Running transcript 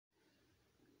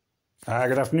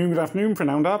Good afternoon,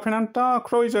 Prenanda,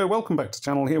 Croiser. Welcome back to the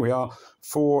channel. Here we are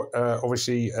for,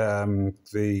 obviously,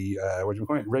 the, what do you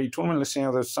call it, raid tournament. Let's see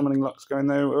how the summoning luck's going,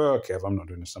 though. Okay, I'm not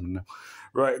doing a summon now.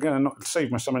 Right, I'm going to not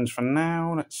save my summons for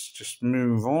now. Let's just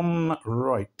move on.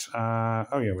 Right,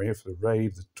 oh yeah, we're here for the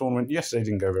raid, the tournament. Yesterday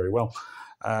didn't go very well.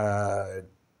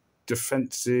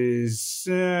 Defenses,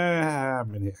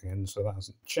 I've been hit again, so that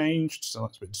hasn't changed, so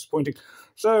that's a bit disappointing.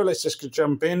 So let's just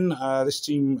jump in. This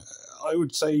team, I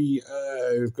would say,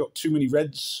 we've got too many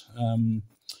reds.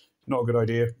 Not a good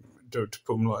idea to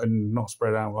put them like, and not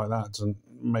spread out like that. Doesn't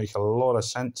make a lot of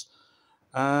sense.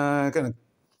 Gonna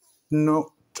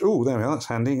not. Oh, there we are. That's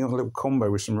handy. Got a little combo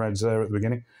with some reds there at the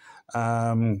beginning.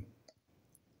 Yeah,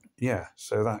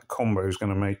 so that combo is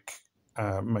going to make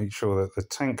sure that the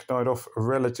tank died off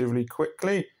relatively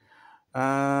quickly.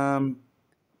 Now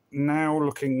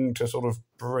looking to sort of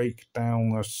break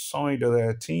down the side of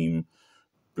their team.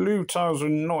 Blue tiles are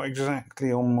not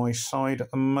exactly on my side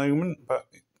at the moment, but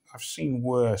I've seen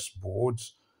worse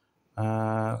boards.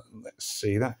 Let's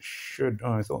see, that should...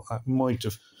 Oh, I thought that might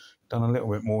have done a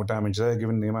little bit more damage there,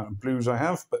 given the amount of blues I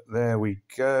have, but there we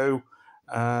go.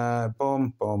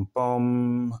 Bomb, bomb,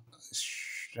 bomb.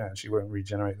 Actually won't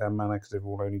regenerate their mana because they've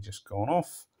all only just gone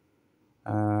off.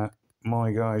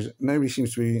 My guys, nobody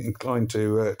seems to be inclined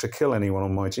to kill anyone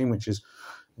on my team, which is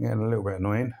getting a little bit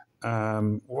annoying.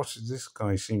 What is this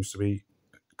guy? Seems to be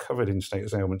covered in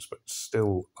status ailments, but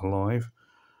still alive.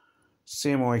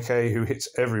 CMYK, who hits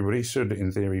everybody, should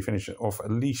in theory finish off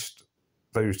at least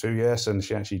those two. Yes, and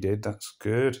she actually did. That's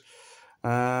good.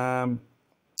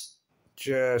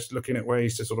 Just looking at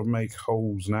ways to sort of make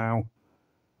holes now.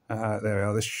 There we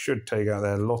are. This should take out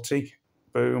their Lottie.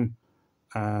 Boom.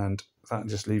 And that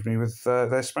just leaves me with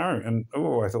their Sparrow. And,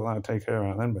 oh, I thought that would take her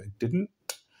out then, but it didn't.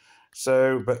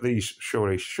 So, but these,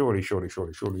 surely,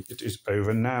 it is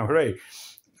over now. Hooray.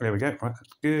 There we go. Right,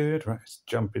 that's good. Right, let's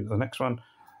jump into the next one.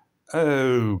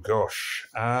 Oh, gosh.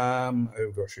 Oh,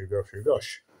 gosh.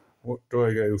 What do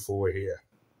I go for here?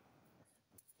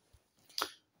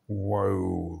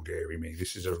 Whoa, dearie me.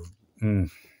 This is a...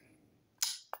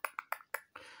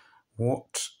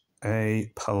 What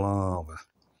a palaver.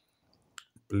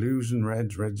 Blues and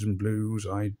reds, reds and blues,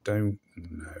 I don't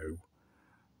know.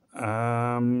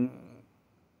 I'm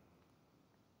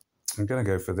going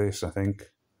to go for this, I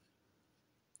think.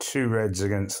 Two reds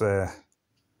against their...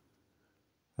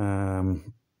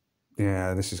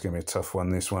 yeah, this is going to be a tough one,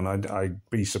 this one. I'd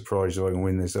be surprised if I can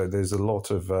win this. There's a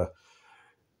lot of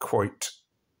quite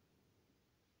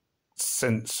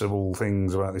sensible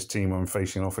things about this team I'm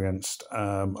facing off against.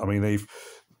 I mean,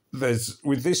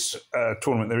 with this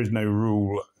tournament, there is no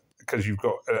rule because you've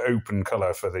got an open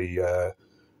colour for the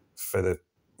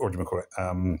what do you call it,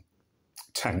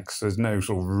 tanks. There's no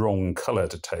sort of wrong colour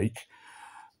to take.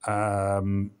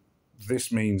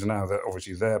 This means now that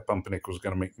obviously their pumpernickel is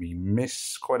going to make me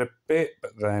miss quite a bit,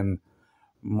 but then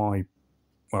my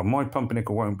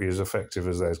pumpernickel won't be as effective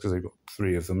as theirs because they've got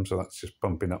three of them, so that's just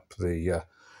pumping up the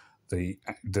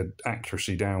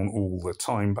accuracy down all the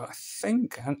time. But I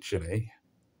think actually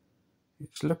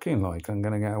it's looking like I'm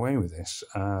going to get away with this.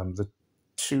 The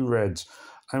two reds,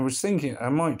 I was thinking I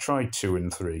might try 2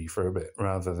 and 3 for a bit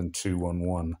rather than 2, 1,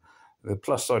 1. The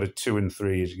plus side of 2 and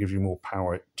 3 is it gives you more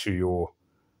power to your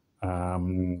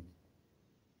what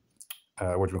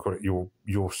do you call it,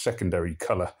 your secondary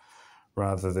colour,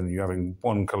 rather than you having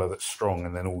one colour that's strong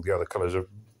and then all the other colours are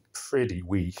pretty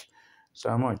weak. So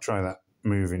I might try that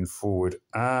moving forward.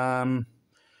 Well,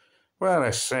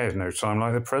 let's say there's no time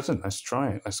like the present. Let's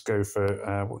try it. Let's go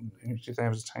for, what did they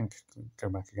have as a tank? Go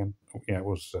back again. Oh, yeah, it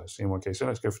was CMYK. So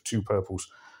let's go for 2 purples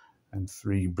and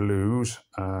 3 blues.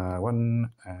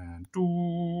 1 and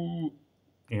 2.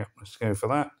 Yeah, let's go for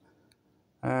that.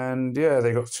 And yeah,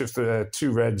 they got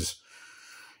 2 reds.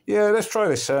 Yeah, let's try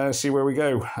this, see where we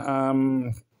go.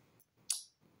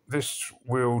 This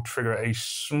will trigger a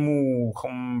small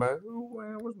combo.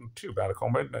 Well, it wasn't too bad a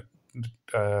combo.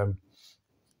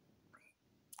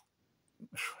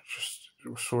 Just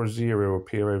saw a 0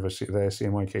 appear over there,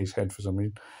 CMYK's head for some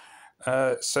reason.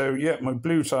 So yeah, my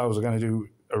blue tiles are going to do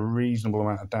a reasonable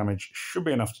amount of damage. Should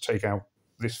be enough to take out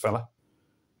this fella.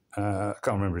 I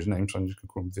can't remember his name, so I'm just going to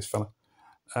call him this fella.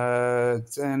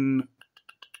 Then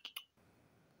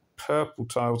purple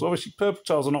tiles. Obviously, purple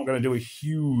tiles are not going to do a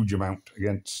huge amount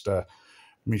against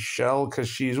Michelle because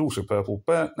she is also purple,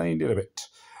 but they did a bit.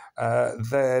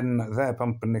 Then their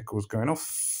pumpernickel's going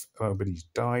off. Oh, but he's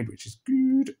died, which is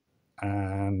good.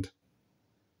 And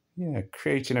yeah,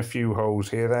 creating a few holes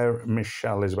here. There,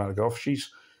 Michelle is about to go off.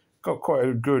 She's got quite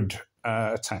a good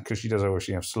attack because she does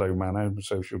obviously have slow mana,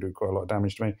 so she'll do quite a lot of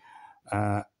damage to me.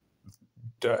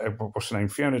 what's the name?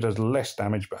 Fiona does less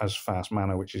damage but has fast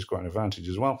mana, which is quite an advantage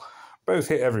as well. Both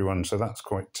hit everyone, so that's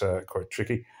quite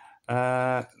tricky.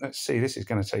 Let's see. This is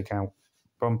going to take out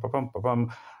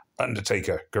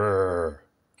Undertaker. Grrr.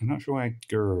 I'm not sure why.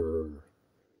 Grrr.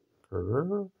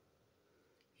 Grrr.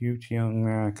 Ute Young.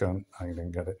 I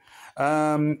didn't get it.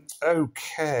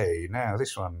 Okay, now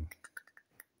this one.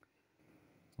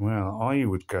 Well, I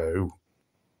would go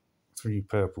 3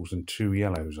 purples and 2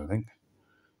 yellows, I think.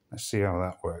 Let's see how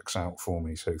that works out for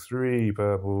me. So 3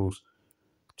 purples,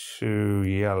 2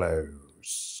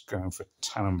 yellows. Going for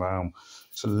Tannenbaum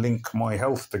to link my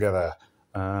health together.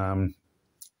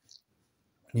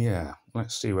 Yeah,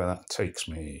 let's see where that takes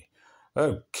me.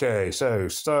 Okay, so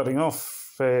starting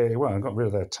off, well, I got rid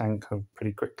of their tank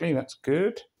pretty quickly. That's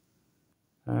good.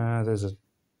 There's a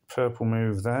purple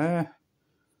move there.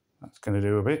 That's going to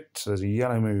do a bit. There's a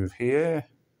yellow move here.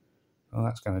 Well,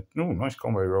 that's going to... Oh, nice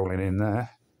combo rolling in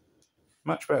there.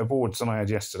 Much better boards than I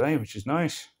had yesterday, which is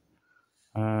nice.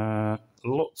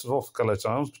 Lots of off-colour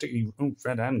tiles, particularly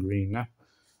red and green now.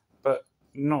 But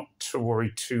not to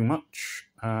worry too much.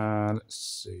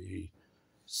 Let's see.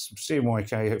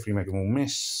 CMYK, hopefully make them all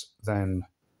miss. Then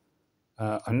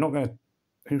I'm not going to...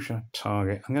 Who should I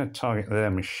target? I'm going to target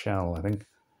there, Michelle, I think.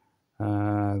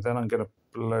 Then I'm going to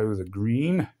blow the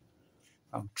green.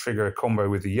 I'll trigger a combo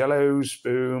with the yellows.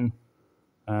 Boom.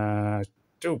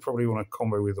 Still probably want to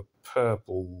combo with the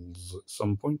purples at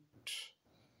some point.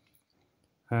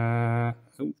 There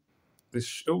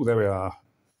we are.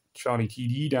 Charlie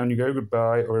TD, down you go.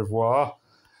 Goodbye, au revoir.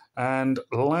 And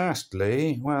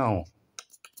lastly, well,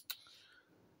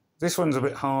 this one's a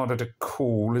bit harder to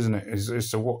call, isn't it?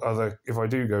 As to what other, if I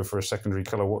do go for a secondary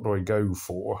colour, what do I go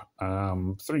for?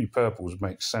 3 purples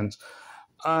makes sense.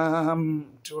 Do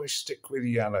I stick with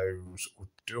yellows or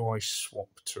do I swap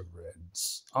to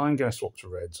reds? I'm going to swap to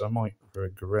reds. I might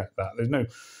regret that. There's no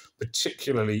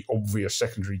particularly obvious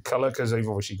secondary colour because they've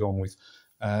obviously gone with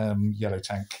yellow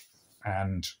tank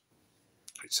and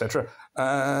etc.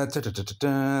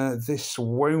 This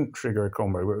won't trigger a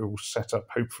combo, but it will set up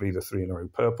hopefully the 3 in a row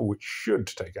purple, which should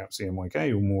take out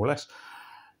CMYK, or more or less.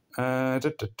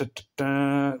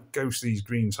 Ghost these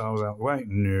green tiles out of the way.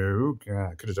 No,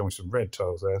 could have done with some red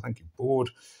tiles there. Thank you, board.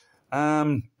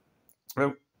 Well,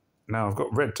 now I've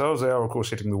got red tiles. They are, of course,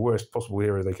 hitting the worst possible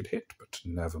hero they could hit, but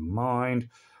never mind.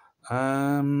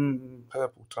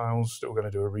 Purple tiles still going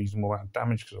to do a reasonable amount of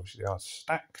damage because obviously they are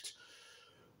stacked.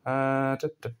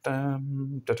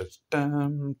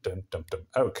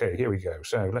 Okay, here we go.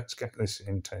 So let's get this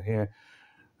into here.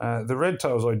 The red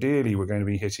tiles ideally were going to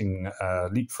be hitting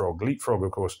Leapfrog. Leapfrog,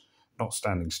 of course, not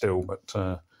standing still, but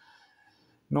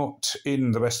not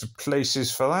in the best of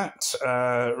places for that.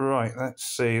 Right, let's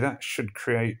see. That should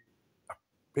create a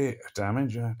bit of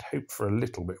damage. I'd hope for a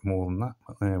little bit more than that,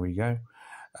 but there we go.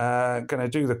 Going to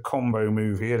do the combo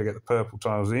move here to get the purple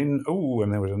tiles in. Oh,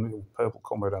 and there was a little purple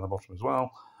combo down the bottom as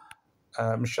well.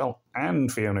 Michelle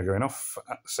and Fiona going off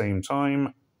at the same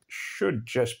time. Should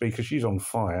just be, because she's on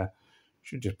fire,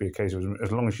 should just be a case of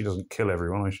as long as she doesn't kill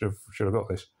everyone, I should have got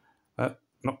this.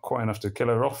 Not quite enough to kill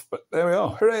her off, but there we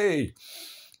are. Hooray!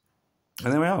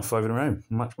 And there we are, 5 in a row.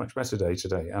 Much, much better day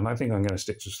today. And I think I'm going to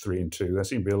stick to 3 and 2. There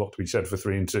seems to be a lot to be said for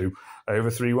 3 and 2 over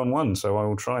 3-1-1, so I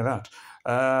will try that.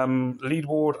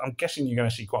 Leaderboard, I'm guessing you're going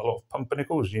to see quite a lot of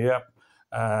Pumpernickels. Yeah.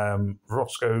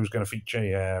 Roscoe's going to feature.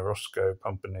 Yeah, Roscoe,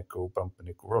 Pumpernickel,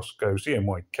 Roscoe,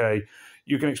 CMYK.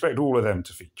 You can expect all of them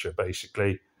to feature,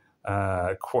 basically,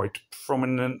 quite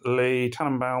prominently.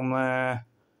 Tannenbaum there.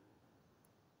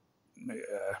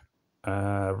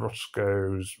 Yeah.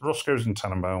 Roscoe's and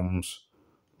Tannenbaums.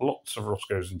 Lots of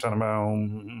Roscoe's and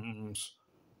Tannenbaums.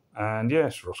 And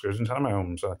yes, Roscoe's and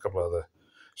Tannenbaums and a couple other.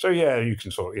 So yeah, you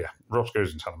can sort of,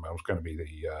 Roscoe's and Tannenbaums going to be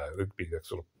the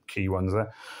sort of key ones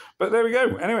there. But there we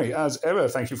go. Anyway, as ever,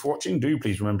 thank you for watching. Do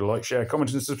please remember to like, share,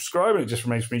 comment, and subscribe. And it just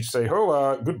remains for me to say,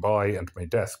 hola, goodbye, and may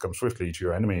death come swiftly to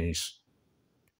your enemies.